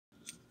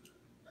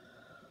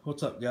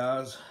What's up,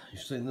 guys?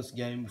 You've seen this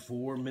game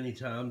before many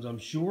times, I'm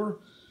sure.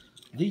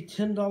 The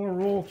 $10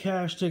 Royal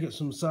Cash tickets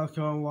from the South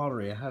Carolina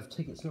Lottery. I have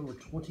tickets number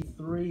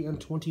 23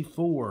 and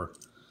 24.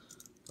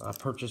 I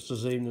purchased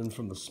this evening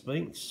from the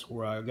Spinks,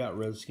 where I got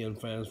Redskin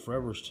Fans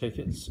Forever's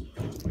tickets.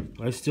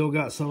 I still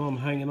got some of them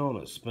hanging on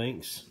at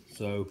Spinks,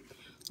 so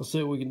let's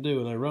see what we can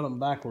do. And they run them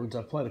backwards.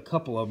 I played a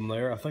couple of them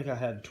there. I think I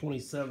had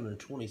 27 and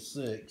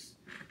 26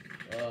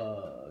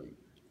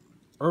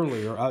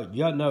 earlier.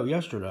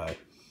 Yesterday.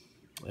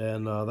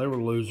 And they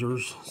were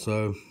losers,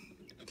 so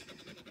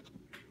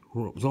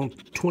it was on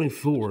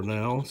 24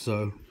 now,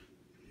 so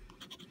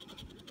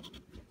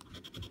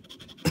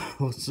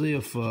let's see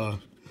if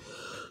the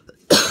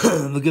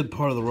good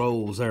part of the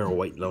rolls there are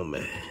waiting on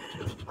me.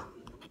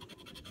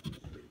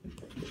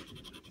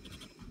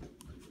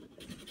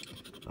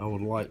 I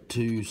would like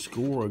to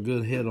score a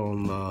good hit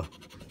on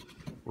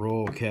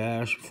Royal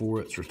Cash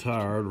before it's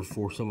retired, or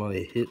before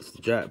somebody hits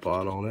the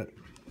jackpot on it,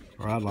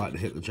 or I'd like to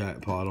hit the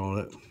jackpot on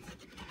it.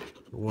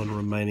 One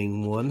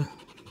remaining one.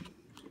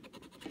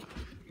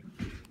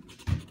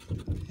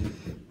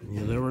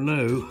 You never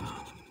know.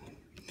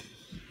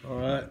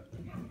 Alright.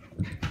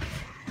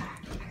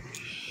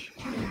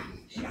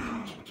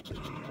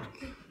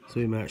 So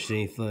we matched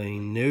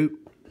anything? Nope.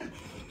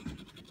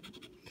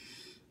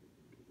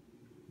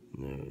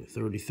 No,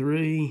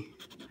 33.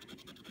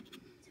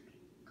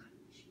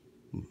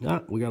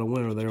 Ah, we got a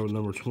winner there with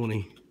number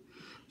 20.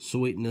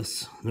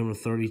 Sweetness, number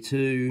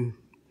 32.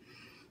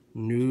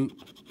 Nope.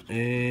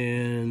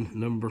 And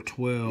number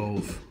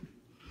 12.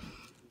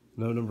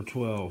 No, number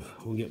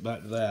 12. We'll get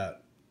back to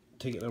that.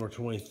 Ticket number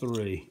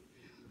 23.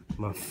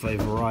 My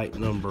favorite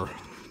number.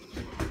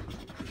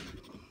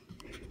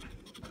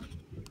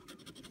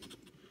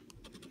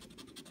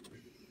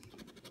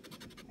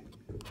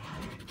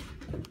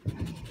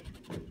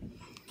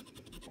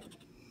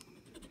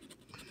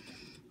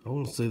 I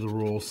want to see the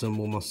royal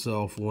symbol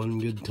myself one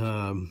good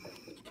time.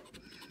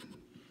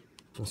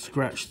 I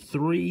scratched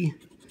 3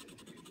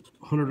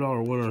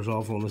 $100 winners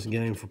off on this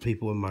game for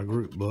people in my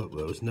group book, but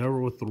it was never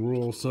with the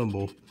royal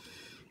symbol.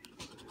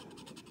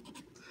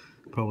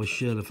 Probably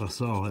should if I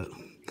saw it.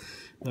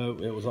 No,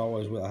 it was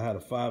always with, I had a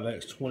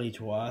 5x20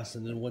 twice,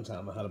 and then one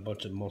time I had a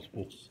bunch of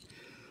multiples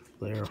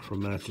there for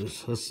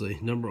matches. Let's see,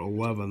 number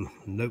 11.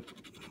 Nope.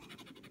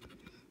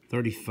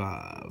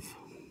 35.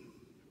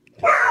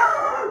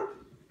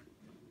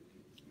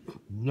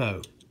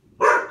 No.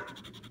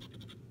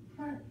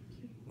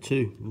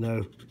 2.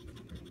 No.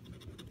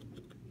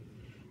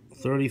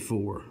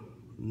 34.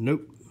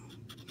 Nope.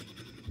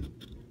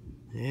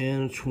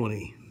 And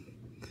 20.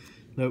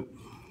 Nope.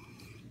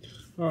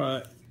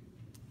 Alright.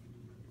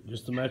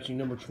 Just the matching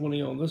number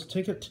 20 on this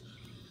ticket.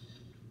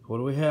 What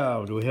do we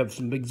have? Do we have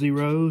some big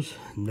zeros?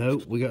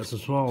 Nope. We got some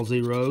small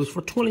zeros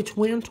for 20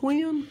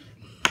 twin.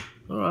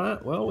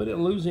 Alright. Well, we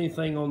didn't lose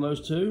anything on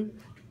those two.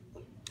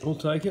 We'll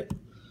take it.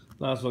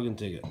 Nice looking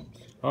ticket.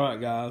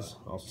 Alright, guys.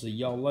 I'll see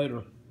y'all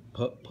later.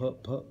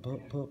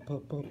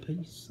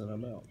 Peace, and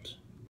I'm out.